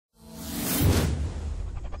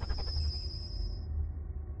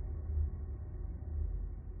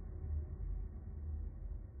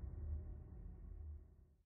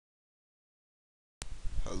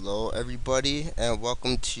Hello everybody and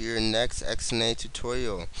welcome to your next XNA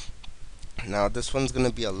tutorial. Now this one's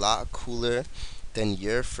gonna be a lot cooler than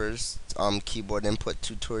your first keyboard input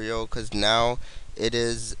tutorial, because now it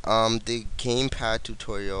is the gamepad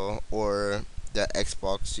tutorial or the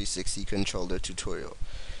Xbox 360 controller tutorial.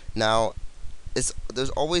 Now there's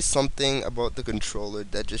always something about the controller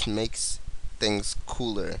that just makes things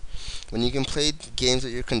cooler. When you can play games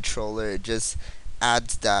with your controller, it just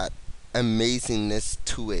adds that amazingness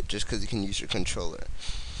to it just because you can use your controller.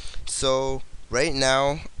 So right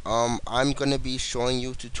now, I'm gonna be showing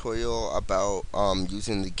you a tutorial about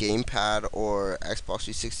using the gamepad or Xbox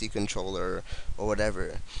 360 controller or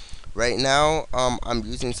whatever. Right now, I'm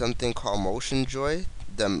using something called Motion Joy,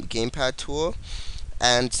 the gamepad tool.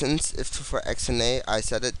 And since it's for XNA, I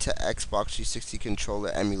set it to Xbox 360 controller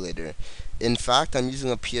emulator. In fact, I'm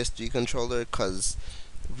using a PS3 controller because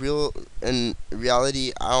in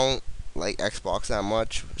reality, I don't like Xbox that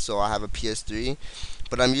much, so I have a PS3.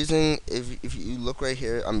 But I'm using, if you look right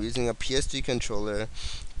here, I'm using a PS3 controller,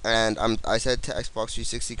 and I set to Xbox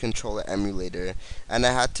 360 controller emulator, and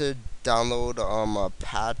I had to download a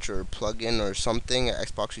patch or plugin or something, an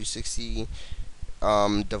Xbox 360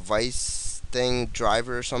 device thing,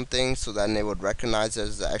 driver or something, so then they would recognize it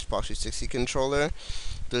as the Xbox 360 controller.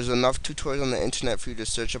 There's enough tutorials on the internet for you to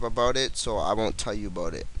search up about it, so I won't tell you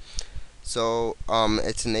about it. So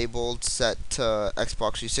it's enabled set to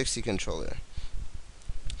Xbox 360 controller.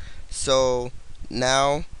 So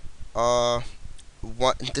now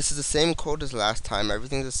this is the same code as last time.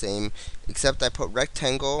 Everything's the same except I put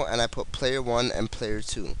rectangle and I put player 1 and player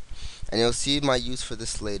 2, and you'll see my use for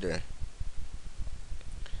this later.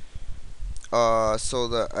 So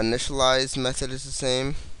the initialize method is the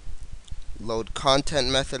same, load content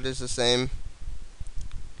method is the same,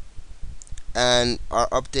 and our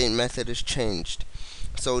update method is changed.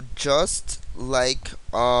 So just like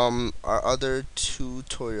our other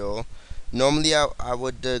tutorial, normally I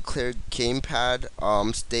would declare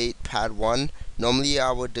gamepad state pad 1. Normally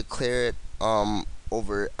I would declare it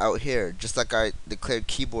over out here, just like I declared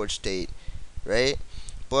keyboard state, right?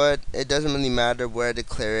 But it doesn't really matter where I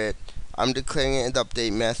declare it. I'm declaring it in the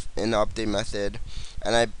update method,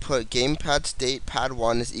 and I put gamepad state pad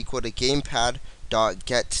 1 is equal to gamepad dot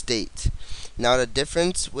get state. Now the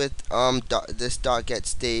difference with this dot get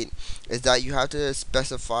state is that you have to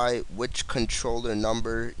specify which controller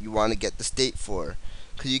number you want to get the state for,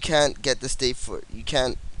 because you can't get the state for, you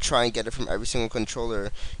can't try and get it from every single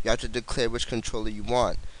controller. You have to declare which controller you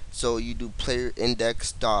want. So you do player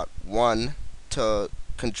index dot 1 to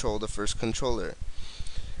control the first controller.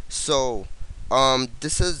 So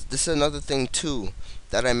this is another thing too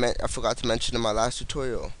that I forgot to mention in my last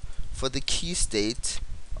tutorial. For the key state,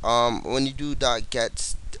 when you do dot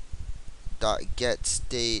get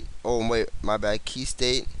state, oh wait, my bad, key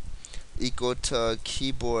state equal to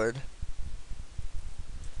keyboard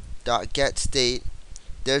dot get state,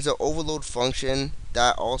 there's an overload function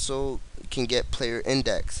that also can get player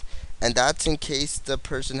index, and that's in case the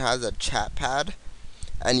person has a chat pad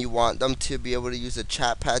and you want them to be able to use a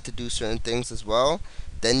chat pad to do certain things as well.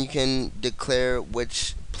 Then you can declare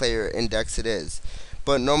which player index it is.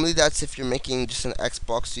 But normally that's if you're making just an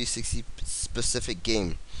Xbox 360 specific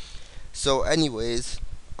game. So anyways,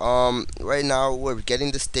 right now we're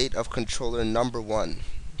getting the state of controller number 1.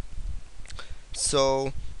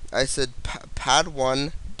 So I said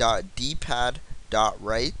pad1 dot dpad dot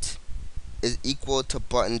right is equal to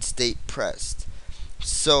button state pressed.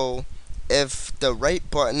 So if the right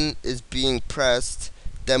button is being pressed,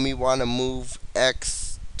 then we want to move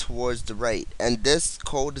X towards the right. And this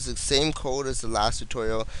code is the same code as the last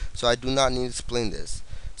tutorial, so I do not need to explain this.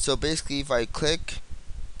 So basically, if I click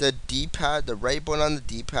the D-pad, the right button on the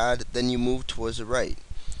D-pad, then you move towards the right.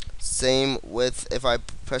 Same with if I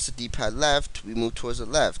press the D-pad left, we move towards the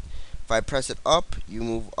left. If I press it up, you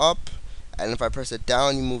move up, and if I press it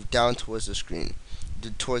down, you move down towards the screen,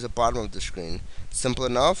 towards the bottom of the screen. Simple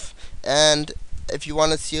enough. And if you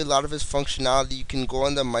want to see a lot of its functionality, you can go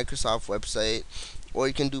on the Microsoft website, or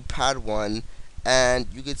you can do pad 1, and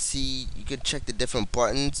you could check the different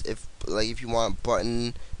buttons. If you want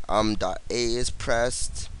button dot A is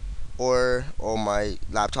pressed, or my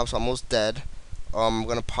laptop's almost dead. I'm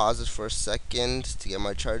gonna pause this for a second to get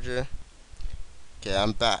my charger. Okay,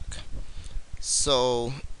 I'm back.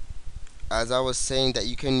 So as I was saying, that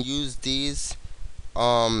you can use these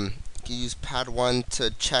you can use pad 1 to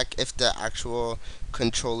check if the actual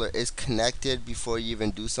controller is connected before you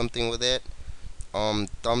even do something with it.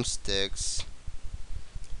 Thumbsticks,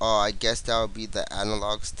 I guess that would be the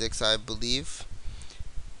analog sticks, I believe.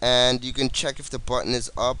 And you can check if the button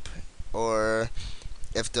is up, or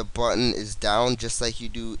if the button is down, just like you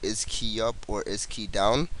do is key up or is key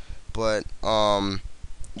down. But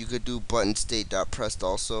you could do button state dot pressed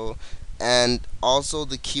also, and also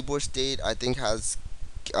the keyboard state I think has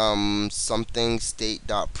something state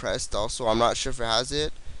dot pressed also. I'm not sure if it has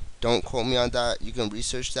it. Don't quote me on that. You can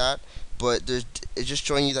research that. But it's just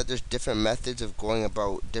showing you that there's different methods of going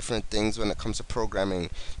about different things when it comes to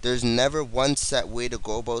programming. There's never one set way to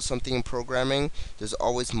go about something in programming. There's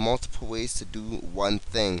always multiple ways to do one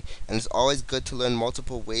thing. And it's always good to learn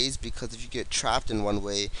multiple ways, because if you get trapped in one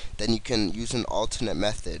way, then you can use an alternate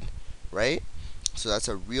method, right? So that's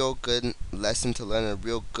a real good lesson to learn, a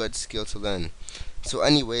real good skill to learn. So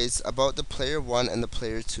anyways, about the player 1 and the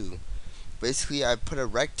player 2. Basically, I put a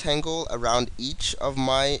rectangle around each of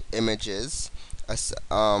my images.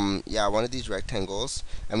 Yeah, one of these rectangles.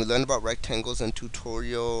 And we learned about rectangles in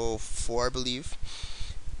tutorial 4, I believe.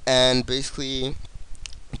 And basically,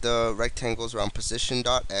 the rectangles around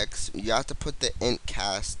position.x. You have to put the int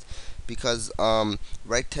cast, because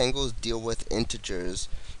rectangles deal with integers,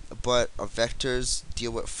 but vectors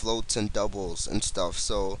deal with floats and doubles and stuff.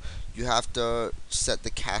 So you have to set the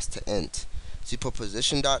cast to int. So you put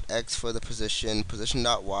position.x for the position,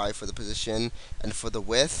 position.y for the position, and for the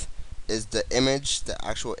width is the image, the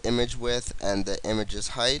actual image width, and the image's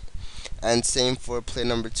height. And same for player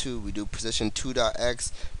number 2. We do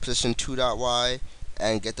position2.x, position2.y,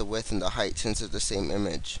 and get the width and the height since it's the same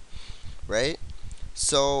image, right?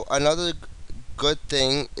 So another good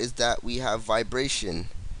thing is that we have vibration.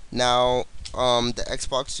 Now, the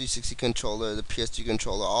Xbox 360 controller, the PS2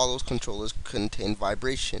 controller, all those controllers contain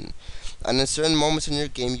vibration. And in certain moments in your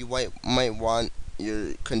game, you might want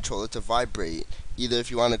your controller to vibrate. Either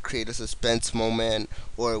if you want to create a suspense moment,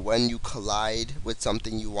 or when you collide with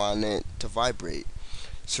something, you want it to vibrate.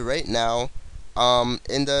 So right now,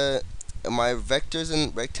 in my vectors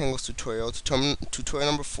and rectangles tutorial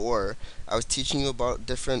number 4, I was teaching you about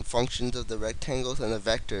different functions of the rectangles and the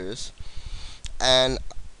vectors, and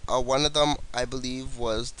one of them I believe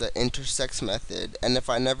was the intersects method. And if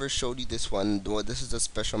I never showed you this one, well, this is a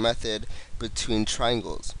special method between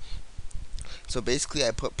triangles. So basically,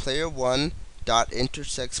 I put player 1 dot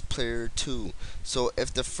intersects player 2. So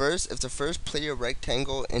if the first player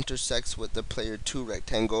rectangle intersects with the player 2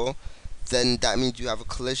 rectangle, then that means you have a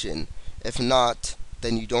collision. If not,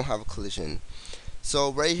 then you don't have a collision.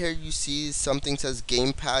 So right here you see something says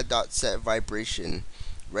gamepad.set vibration,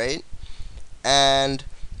 right? And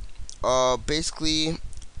basically,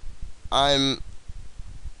 I'm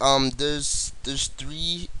there's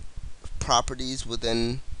 3 properties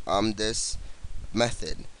within this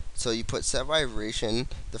method. So you put set vibration.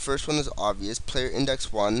 The first one is obvious, player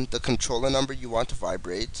index 1, the controller number you want to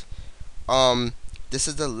vibrate. This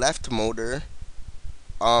is the left motor.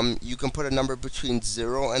 You can put a number between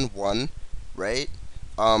 0 and 1, right?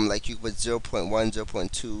 Like you put 0.1,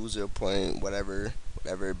 0.2, 0.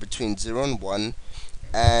 Whatever, between 0 and 1.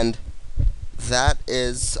 And that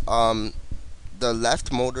is the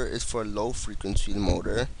left motor is for low frequency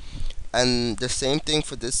motor. And the same thing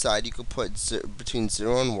for this side, you could put between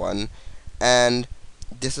 0 and 1, and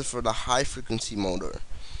this is for the high frequency motor.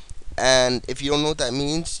 And if you don't know what that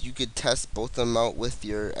means, you could test both of them out with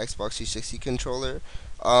your Xbox 360 controller.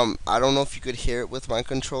 I don't know if you could hear it with my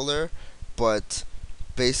controller, but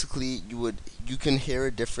basically you can hear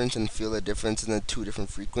a difference and feel a difference in the 2 different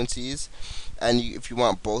frequencies. And if you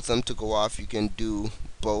want both of them to go off, you can do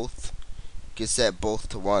both. You can set both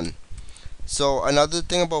to 1. So another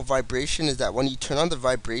thing about vibration is that when you turn on the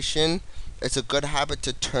vibration, it's a good habit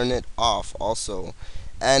to turn it off also.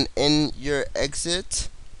 And in your exit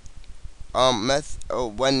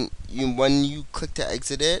when you click to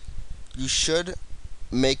exit it, you should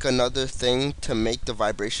make another thing to make the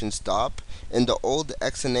vibration stop. In the old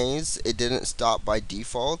XNAs, it didn't stop by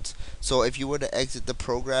default. So if you were to exit the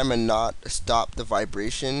program and not stop the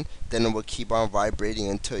vibration, then it would keep on vibrating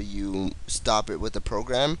until you stop it with the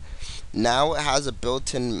program. Now it has a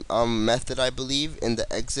built-in method, I believe, in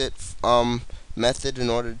the exit method in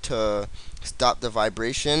order to stop the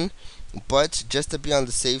vibration. But just to be on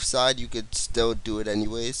the safe side, you could still do it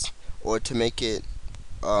anyways, or to make it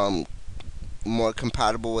more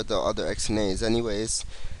compatible with the other XNAs. Anyways,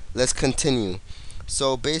 let's continue.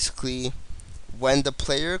 So basically, when the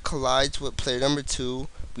player collides with player number 2,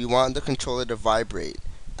 we want the controller to vibrate.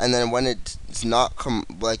 And then when it's not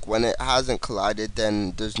when it hasn't collided,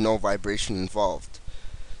 then there's no vibration involved.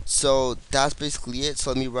 So that's basically it. So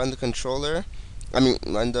let me run the controller.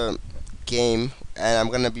 Run the game, and I'm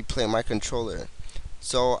gonna be playing my controller.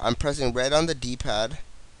 So I'm pressing right on the D-pad,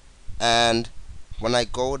 and when I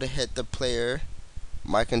go to hit the player,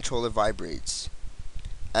 my controller vibrates.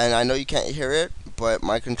 And I know you can't hear it, but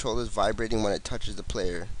my controller is vibrating when it touches the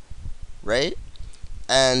player, right?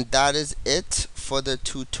 And that is it for the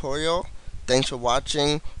tutorial. Thanks for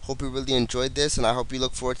watching. Hope you really enjoyed this, and I hope you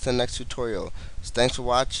look forward to the next tutorial. So thanks for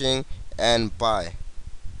watching, and bye.